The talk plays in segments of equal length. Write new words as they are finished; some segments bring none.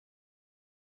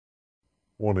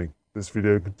Warning, this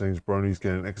video contains bronies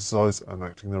getting exercise and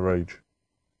acting their age.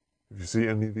 If you see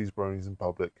any of these bronies in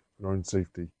public, for your own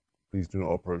safety, please do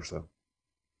not approach them.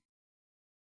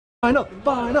 Line up,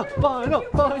 line up, line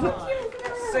up, line up.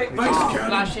 6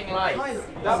 flashing lights.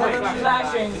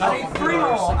 Flashing. I need 3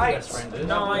 more. 8,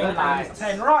 9, and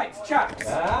 10. Right, chaps.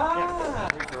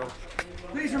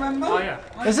 Please remember,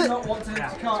 I do not want to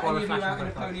cart any of you out in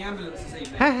a pony ambulance this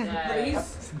evening.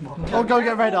 Please. I'll go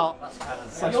get red up.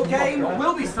 Your game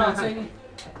will be starting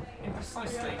in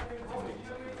precisely.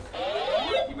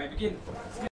 You may begin.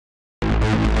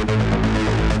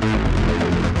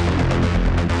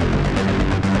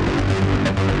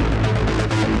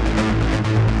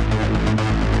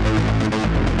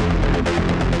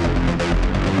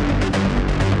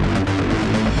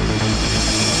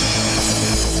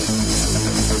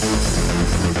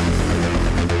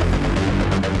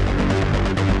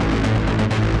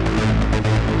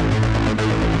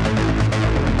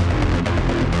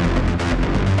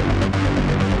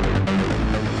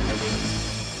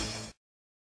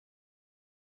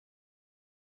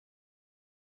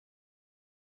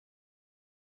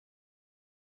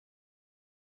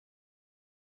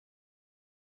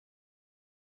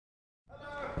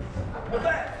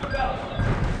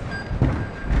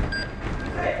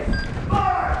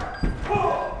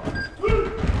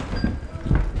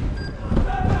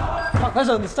 Fuck, those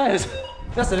are on the stairs.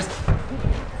 Yes, it is.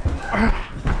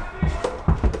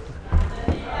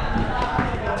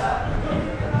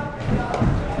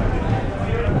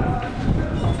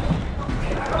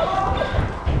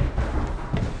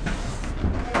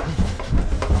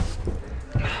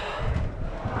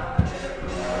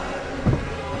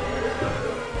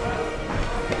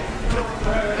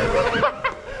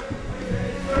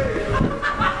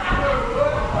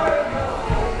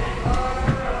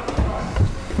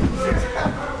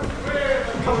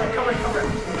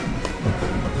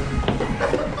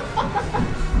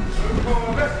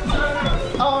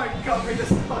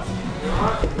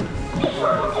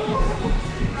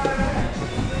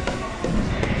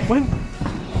 When?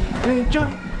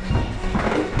 Jump!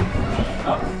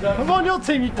 I'm on your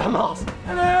team, you dumbass!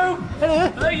 Hello! Hello!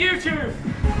 Hello, YouTube!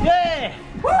 Yeah!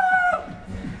 Woo!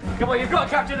 Come on, you've got to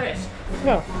capture this.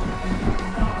 No.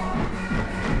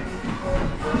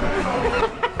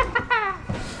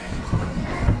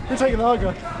 You're taking the high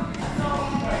ground.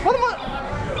 What am I?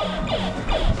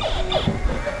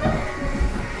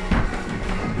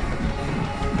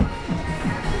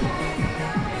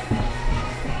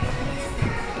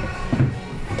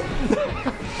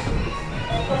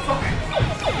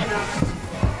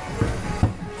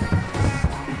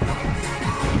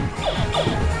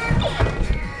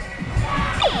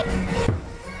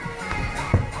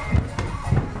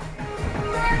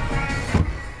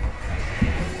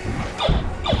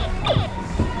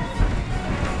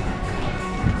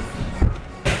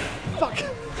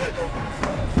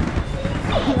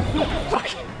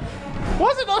 Why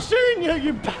is it not shooting you,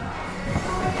 you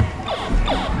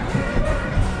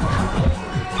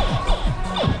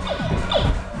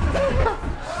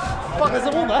Fuck, there's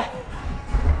a wall there.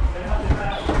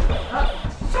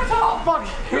 Shut up! Fuck.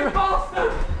 You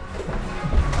bastard!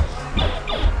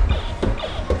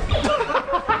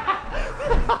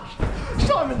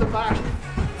 Shot him in the back.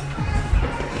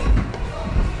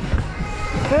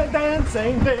 They're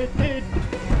dancing, they did.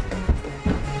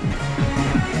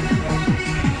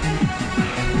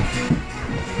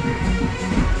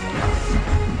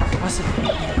 What's it?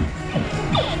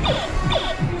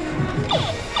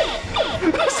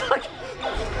 It's like...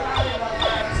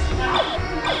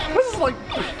 This is like...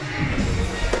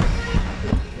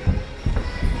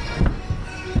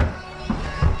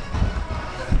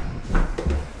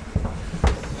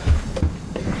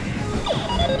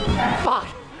 Fuck!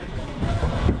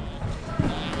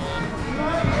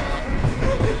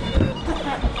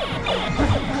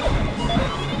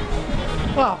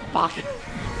 Oh, fuck.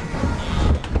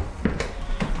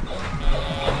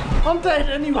 I'm dead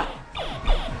anyway.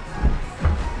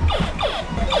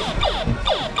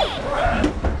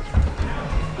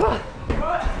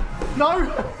 No.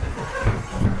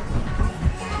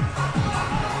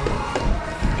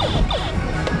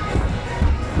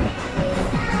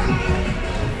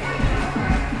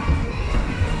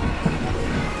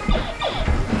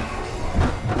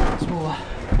 Smaller.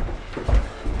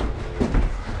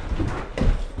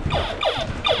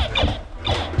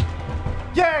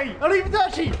 Yay! I don't even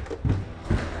touch it!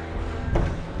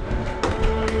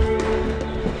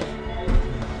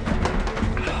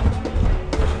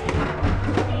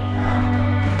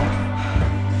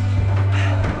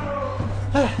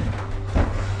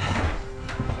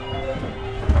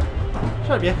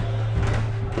 Très bien.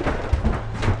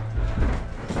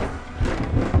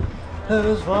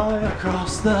 Feathers fly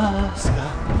across the sky.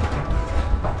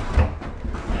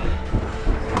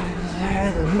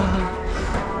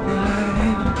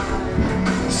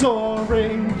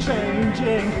 Soaring,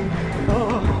 changing.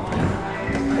 Oh,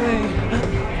 hey.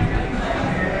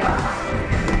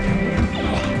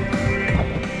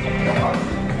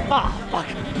 Ah, fuck.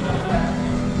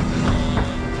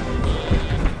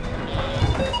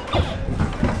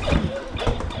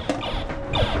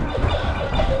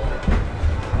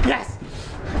 Yes.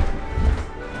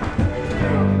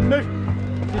 Move.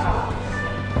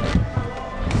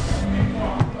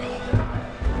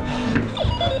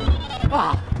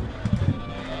 Ah.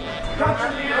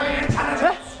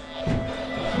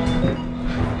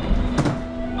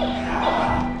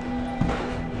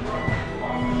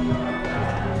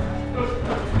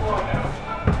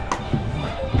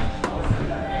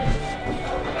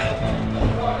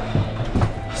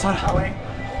 Sorry.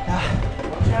 Yeah.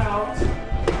 Watch out.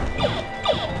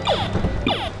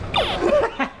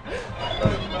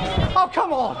 Oh,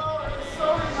 come on!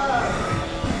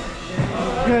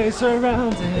 They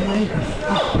surrounding me.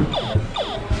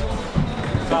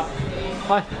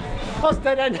 Hi. What's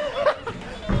dead end?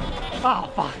 Oh,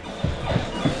 fuck.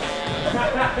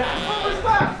 What was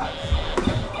that?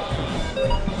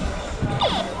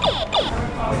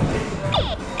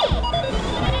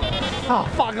 Oh,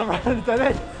 fuck, I'm running the dead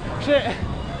end. Shit.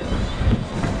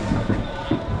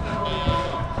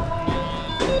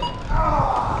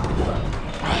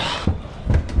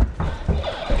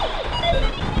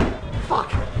 Fuck.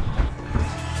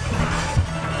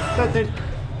 That did.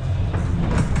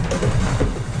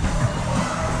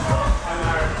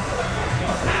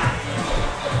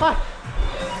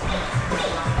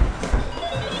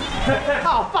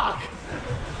 Oh, fuck!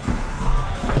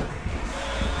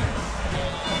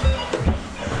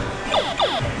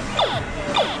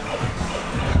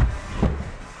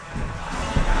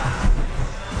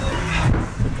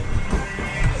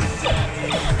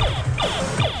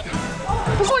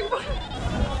 It's like...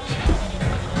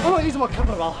 I'm not using my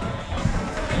camera.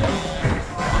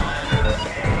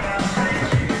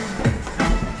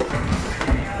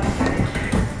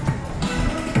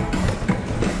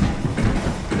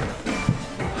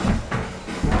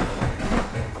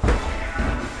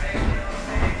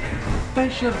 They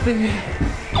should be.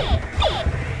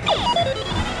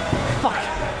 Fuck.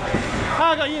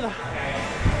 I got you there.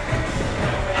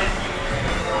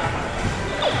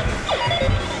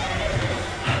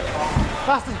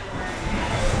 Bastard.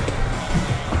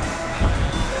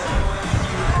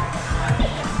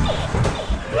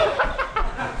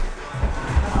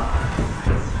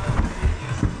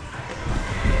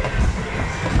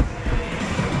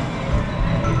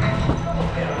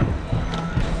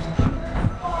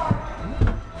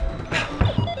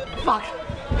 Fuck!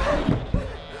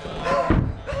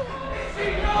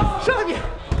 Shut up, you!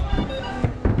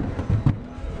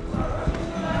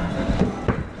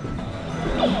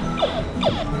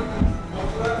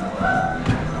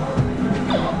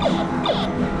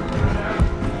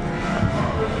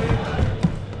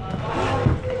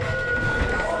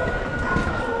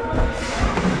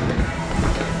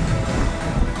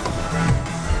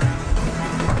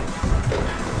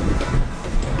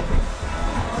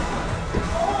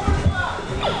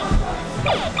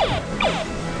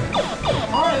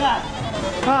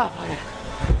 Ah, fuck it.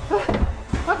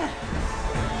 Okay.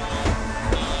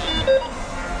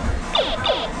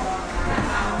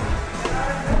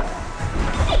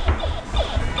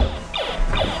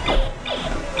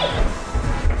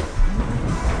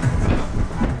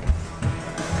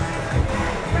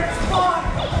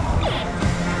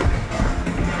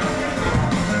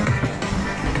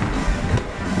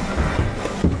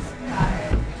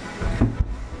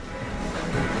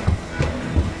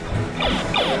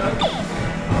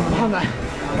 On there.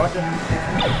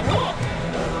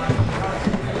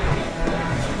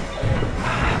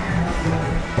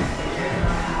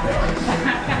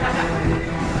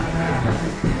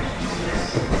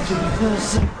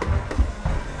 Jesus.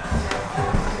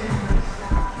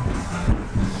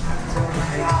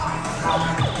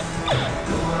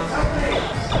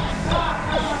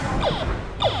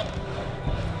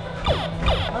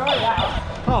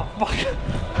 Oh, fuck.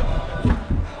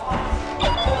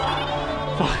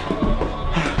 Fuck.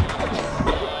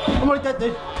 I'm already dead,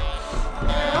 dude.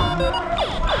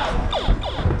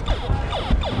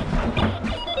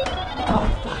 Oh,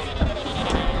 fuck.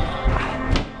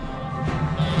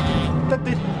 Dead,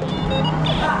 dude.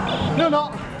 No, not.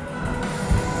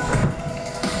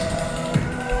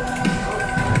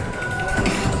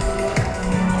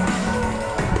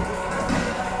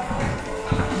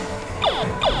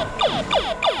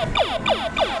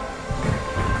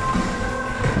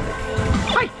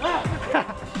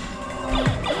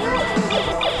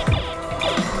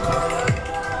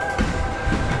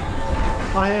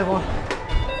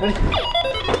 Ready?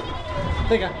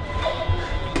 There you go.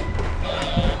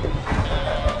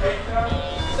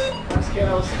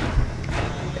 Skills.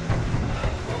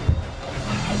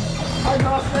 Hi,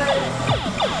 Nasty.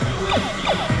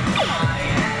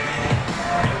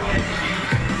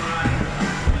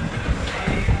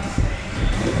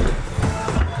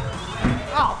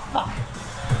 Oh, fuck.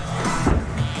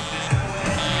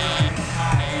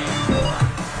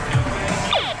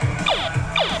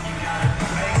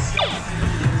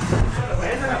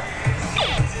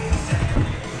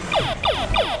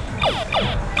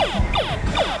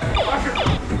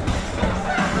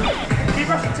 Keep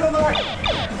rushing till the right.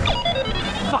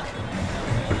 Fuck.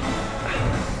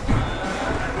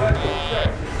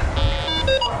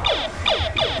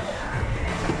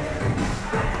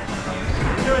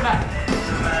 Doing that.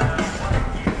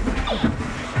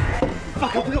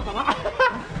 Fuck, I forgot about that.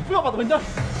 Forgot about the window.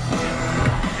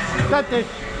 That did.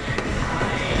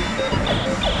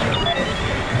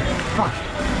 Fuck.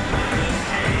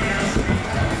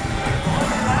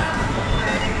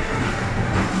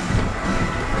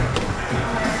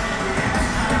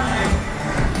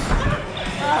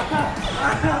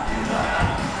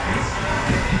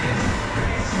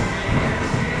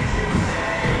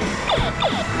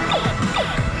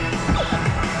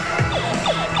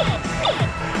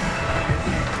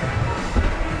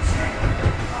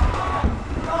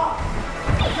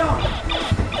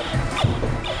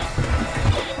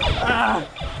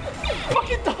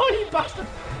 Fucking die, you bastard!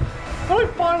 I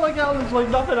don't fire like hell and there's like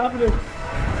nothing happening.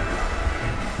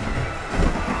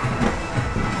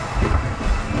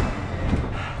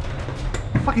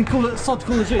 Fucking call it sod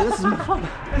Call of Duty, this is more fun.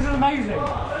 This is amazing.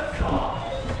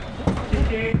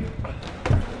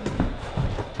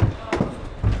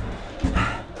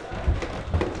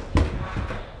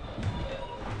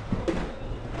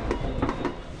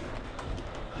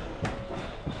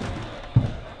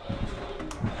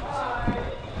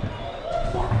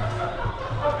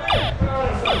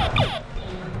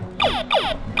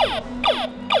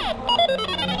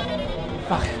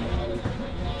 Fuck.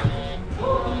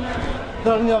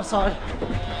 They're on the other side.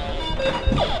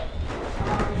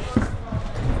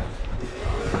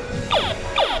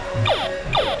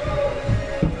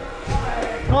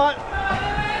 Right.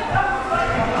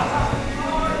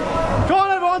 Come on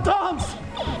everyone, Toms!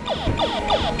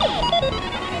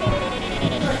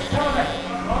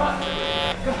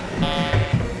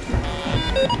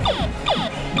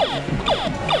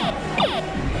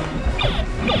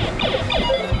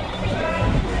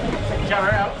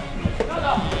 Camera out.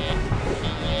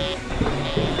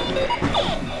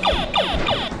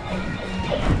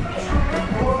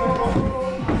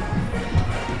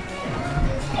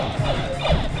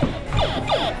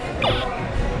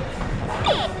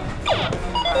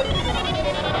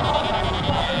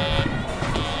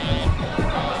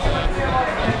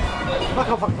 I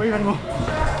can't fucking breathe anymore.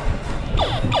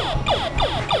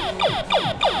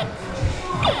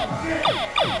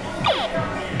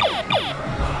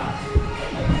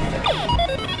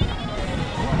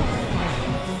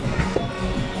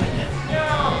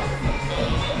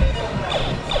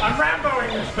 I'm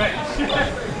Ramboing this bitch.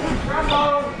 Rambo.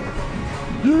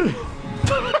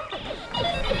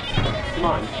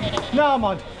 Mine. No,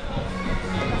 mind.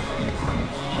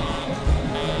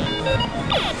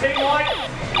 Team white.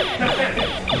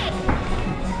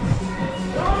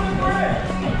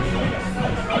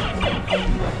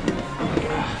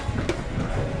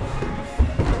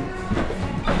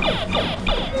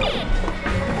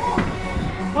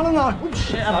 I don't know. Oh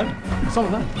shit, hello.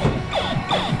 Someone there.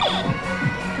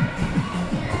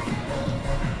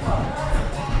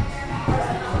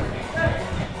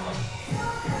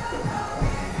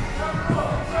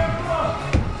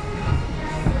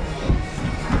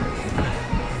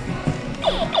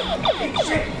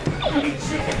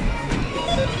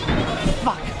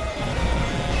 Fuck.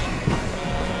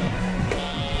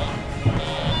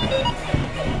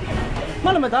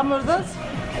 Mana madame, what is this?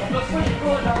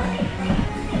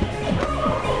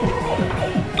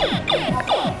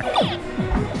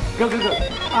 Go, go, go.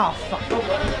 Ah, fuck.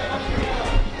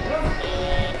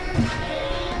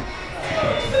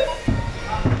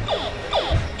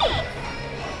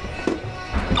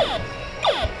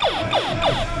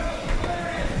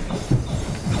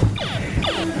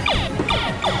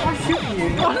 I'm shooting you.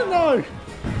 I don't know.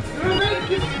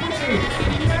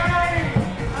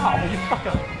 Oh, you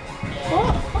fucker.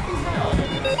 What? Fucking hell.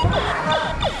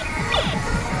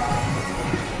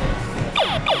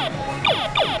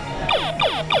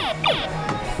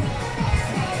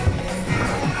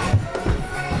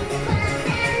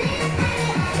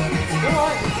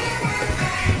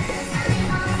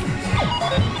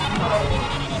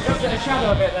 Just in the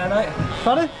shadow a bit there. mate.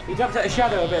 Pardon? You jumped at a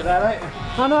shadow a bit there, mate.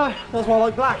 I know, that's why I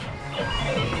like black.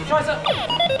 Try some.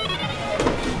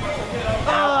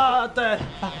 Ah, there.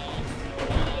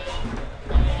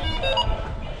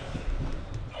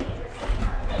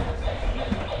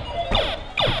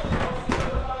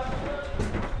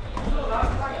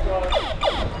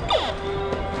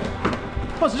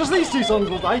 What's just these two songs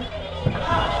all day?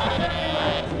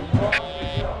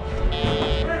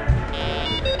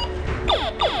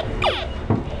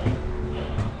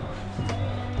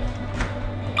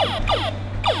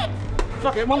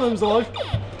 Fuck it, one of them's alive.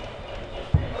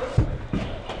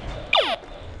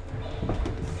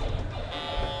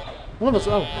 One of us,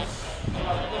 oh.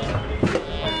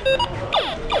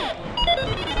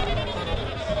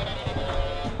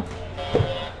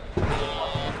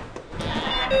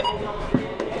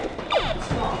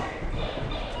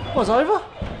 Was it over?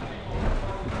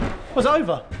 Was it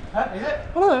over? Huh? Is it?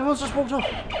 Oh no, everyone's just walked off.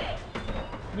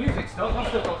 Music stopped, I've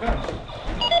still got guns.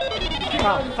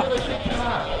 Ah, fuck.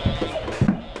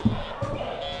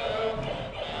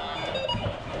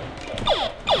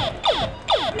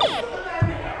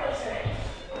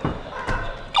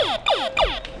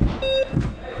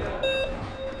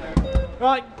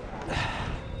 Right.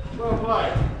 Well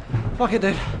played. Fuck it,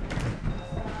 dude.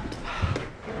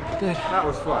 Dude. That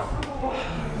was fun.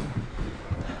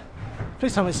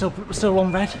 Please tell me it's still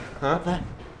on red. Huh? Up there.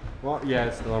 What? Yeah,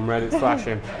 it's still on red, it's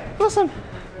flashing. Listen.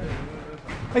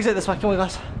 Exit this way, come on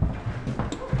guys.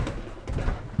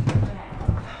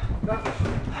 That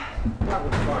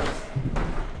was fun.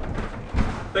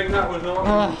 I think that was not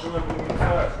the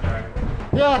first game.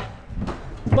 Yeah.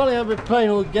 Funny how we're playing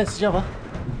all against each other.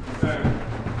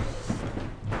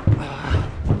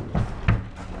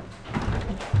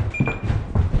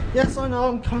 Yes, I know,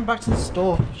 I'm coming back to the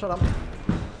store. Shut up.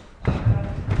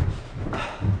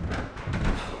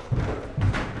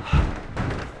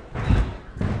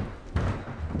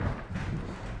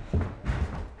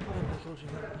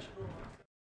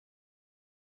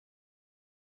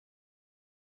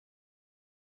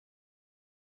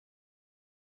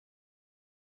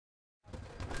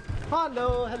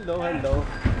 Hello, hello, hello.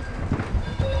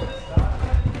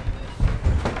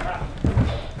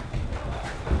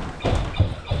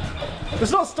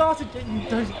 It's not started yet, you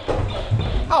don't.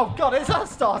 Oh god, it's not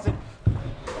started.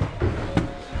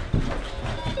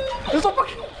 It's not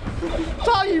fucking.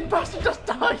 Die, you bastard, just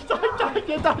die,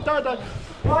 die.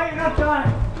 Why are you not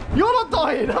dying? You're not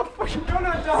dying, I'm fucking. You're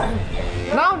not dying.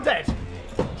 Now I'm dead.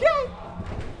 Yay!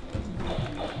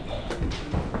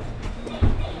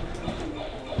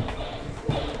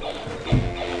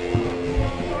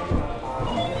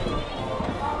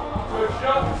 Good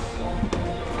shot.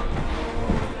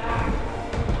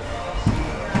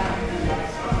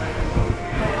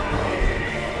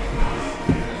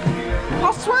 I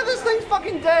swear this thing's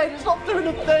fucking dead, it's not doing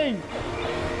a thing.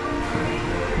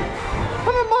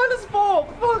 I'm a -4,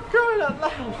 fuck crying out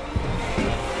loud.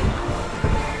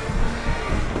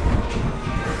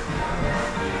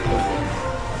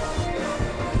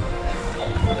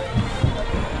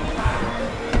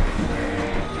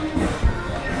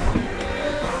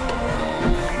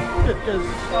 Because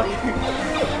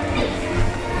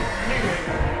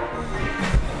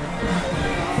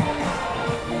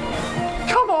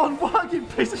come on, work, you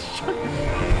piece of shit.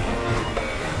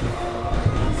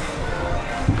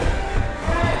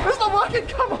 It's not working,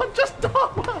 come on, just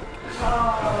start work.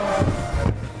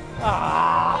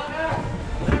 Ah.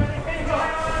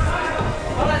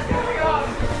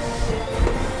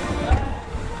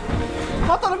 I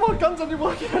don't know if my gun's only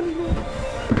working anymore.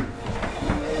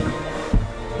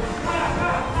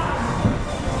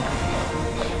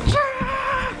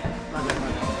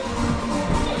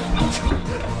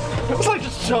 It's like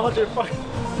just charging fucking.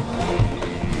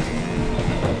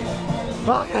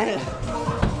 Fuck it.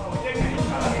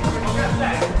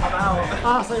 I'm out.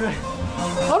 Ah, save me.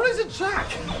 I'm losing track.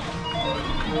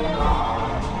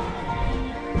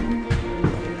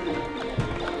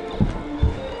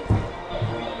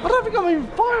 I don't think I'm even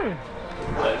firing.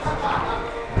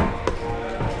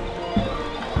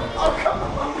 Oh, come on.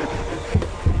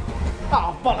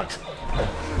 Oh, bollocks.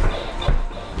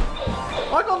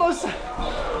 I got no.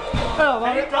 Hell,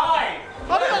 man. You died.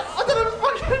 I don't know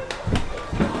fucking.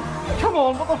 Come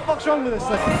on, what the fuck's wrong with this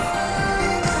thing?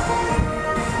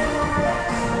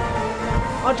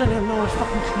 I don't even know what's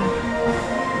fucking thing.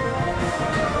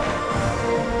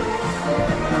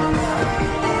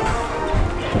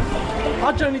 I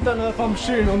genuinely don't know if I'm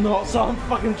shooting or not, so I'm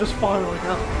fucking just firing right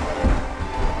now.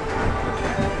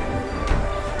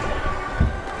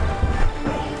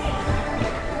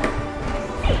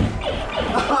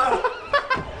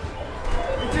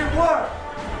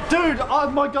 Dude, I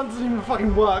My gun doesn't even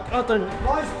fucking work. I don't.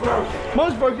 Mine's broke.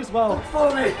 Mine's broke as well.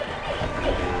 Follow me.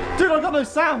 Dude, I got no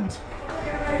sound.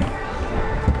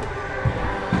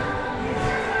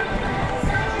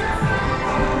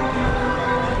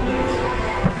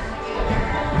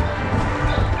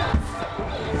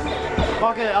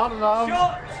 Okay, I don't know.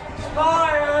 Shots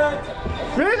fired.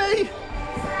 Really?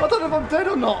 I don't know if I'm dead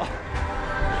or not.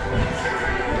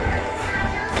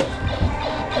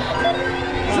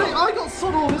 See, I got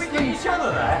sod all this thing. Each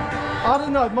other there. I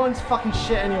don't know, mine's fucking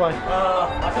shit anyway.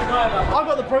 I think I have. I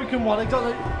got the broken one, I got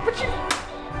the...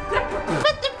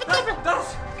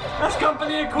 That's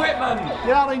company equipment.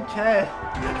 Yeah, I don't care.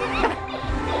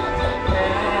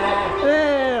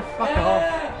 Yeah, fuck off.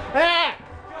 Yeah.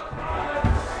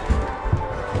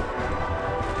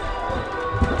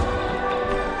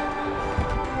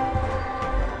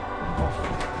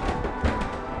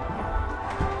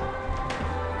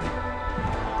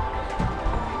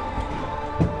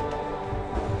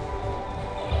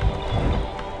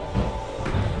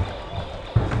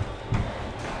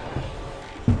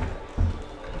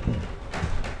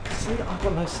 See, I've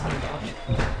got no sound.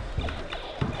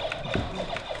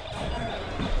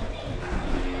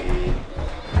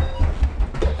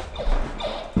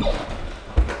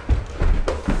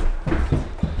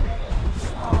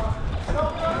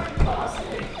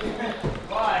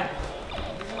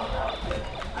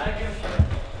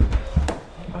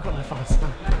 I've got no fucking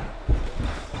sound.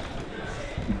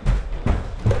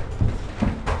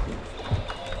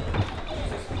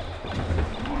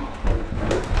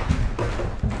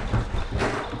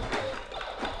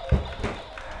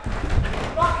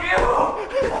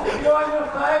 You're on your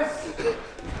face!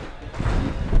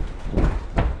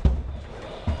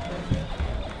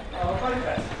 Oh,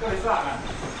 focus. What is that, man?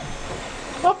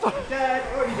 What the? Dead,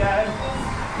 already dead.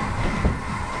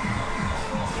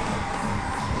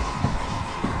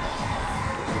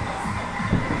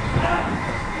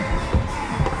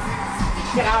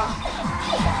 Get out!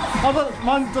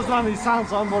 Mine doesn't have any sound,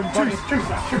 so I'm already bugging.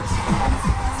 Truce.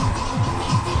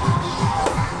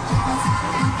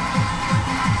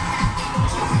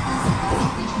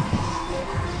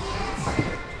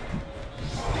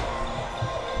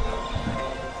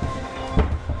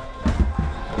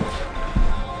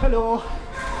 Hello.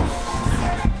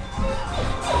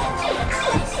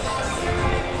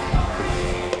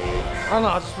 Oh no,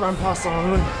 I just ran past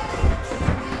someone.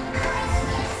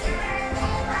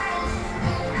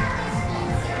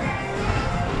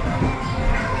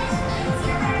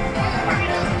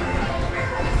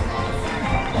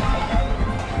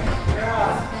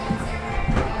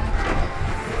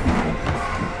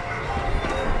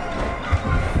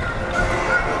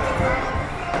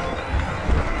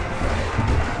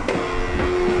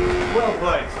 Well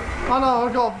played. I know,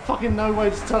 I've got fucking no way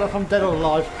to tell if I'm dead or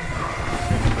alive.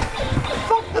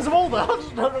 Fuck, there's a wall there. I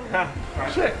just don't know.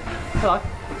 Shit. Hello.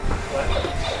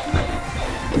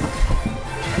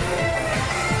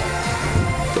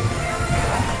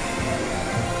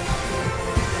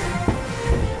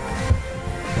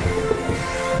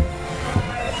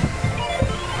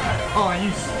 Oh,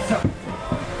 you suck.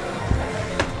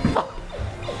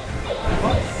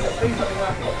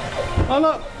 Oh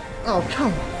no. Oh,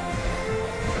 come on.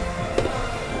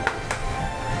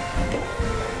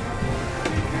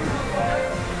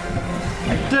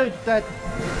 Dude, dead.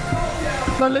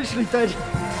 No, literally dead.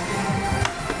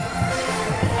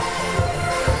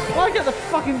 Why get the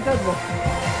fucking dead one?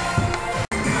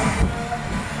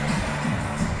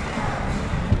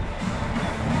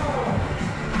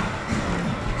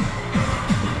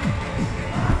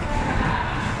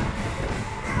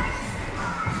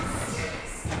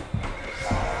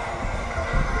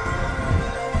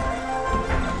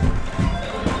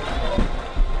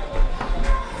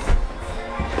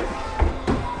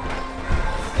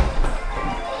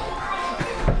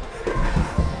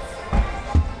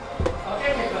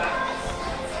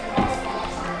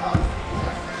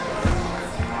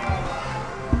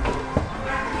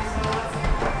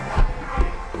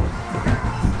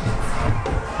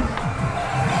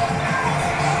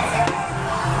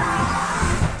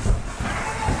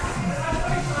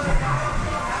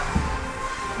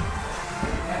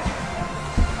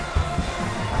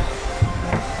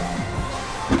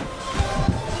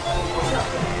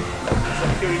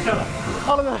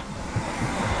 I don't know.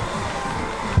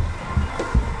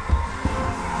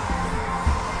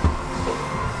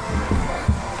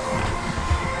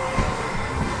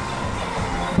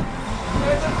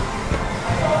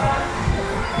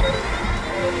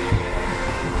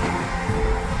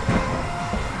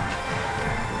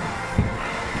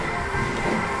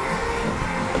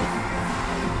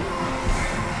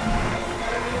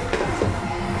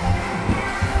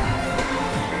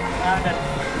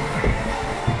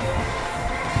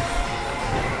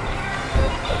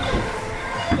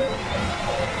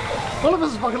 One of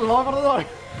us is fucking alive, I don't know.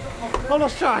 I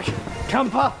lost track.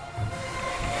 Camper.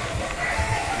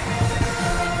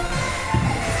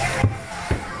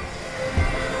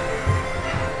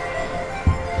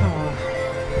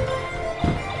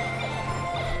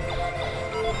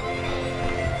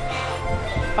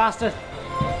 Bastard.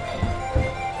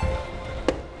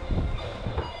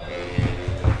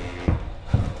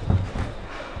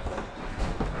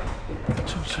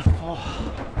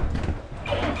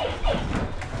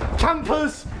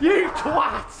 Campers, you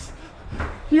twats!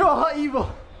 You are evil.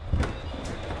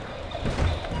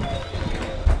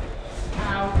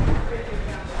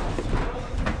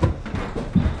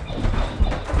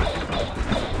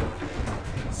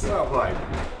 Well played.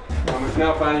 I must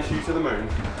now banish you to the moon.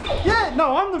 Yeah,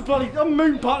 no, I'm the bloody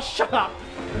moon part. Shut up.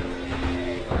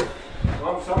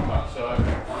 I'm somewhat, so.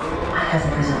 As a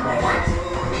result,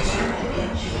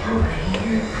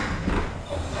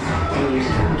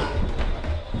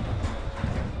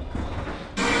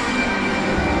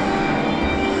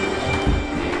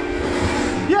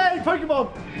 Yay, Pokemon!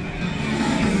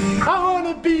 I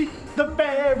wanna be the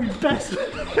very best.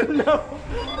 No.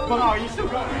 But oh, you still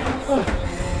got me.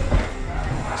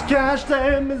 Gosh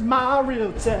damn is my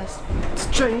real test. It's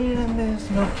training is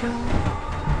no cure.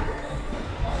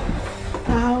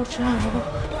 Ouch, ouch.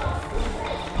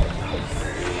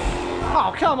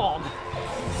 Oh, come on.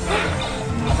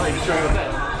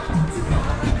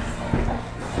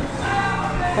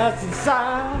 That's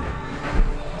inside.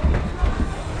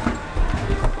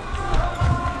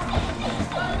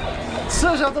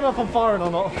 Seriously, I don't know if I'm firing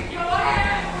or not.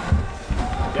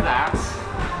 Get out.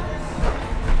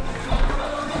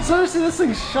 Seriously, this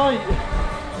thing's shite.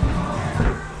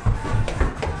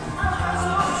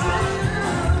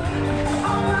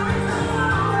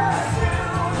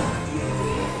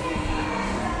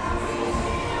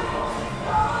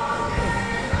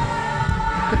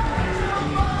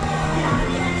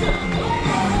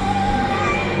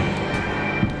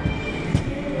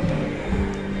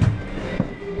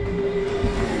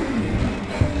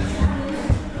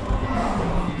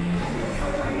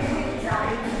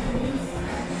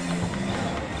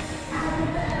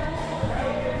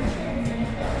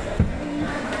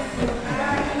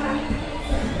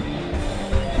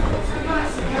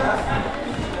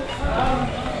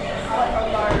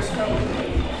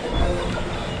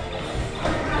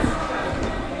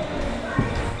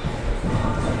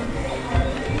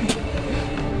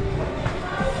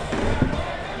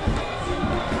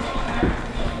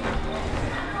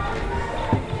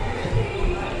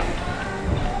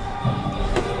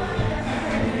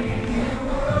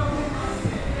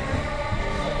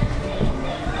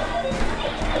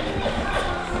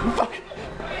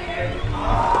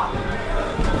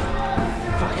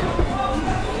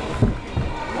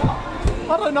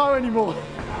 I don't know anymore.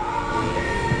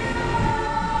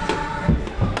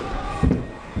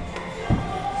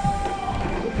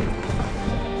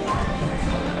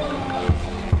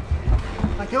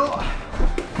 Thank you.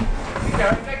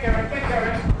 Keep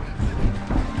going.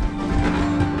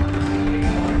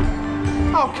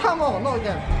 Oh, come on, not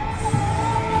again.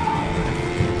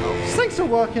 This thing's still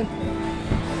working.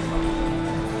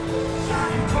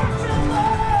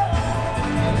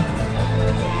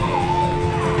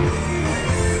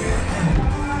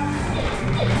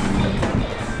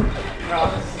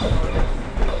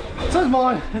 So's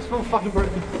mine. It's full fucking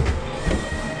broken.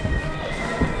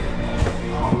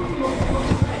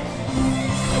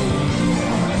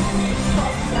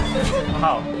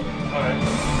 Oh, alright.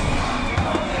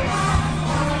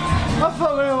 I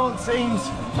thought we were on teams.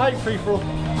 8-3-4.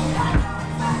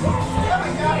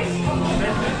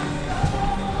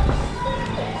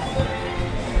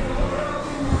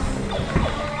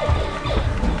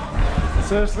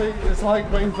 Seriously, it's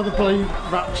like waiting for the bloody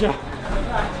rapture.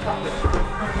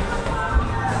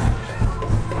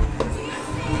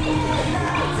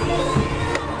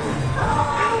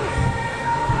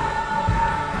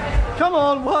 Come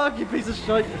on, work, you piece of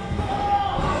shit.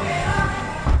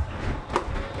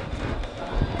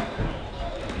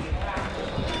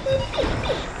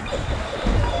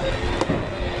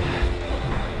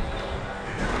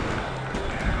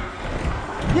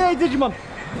 Yay, Digimon!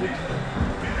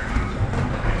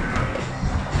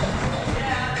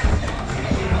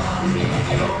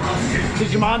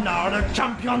 Digimon are the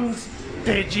champions!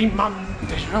 Digimon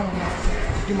are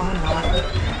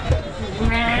the...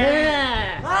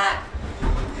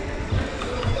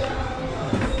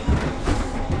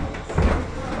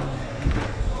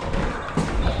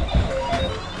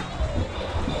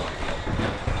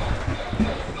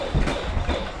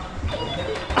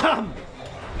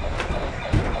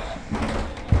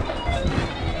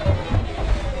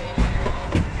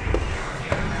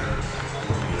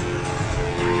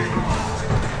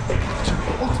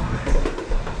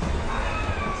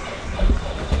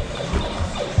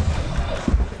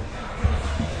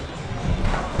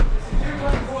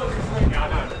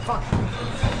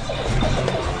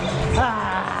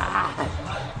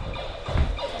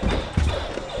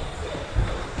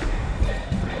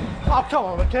 Come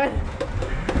on, okay?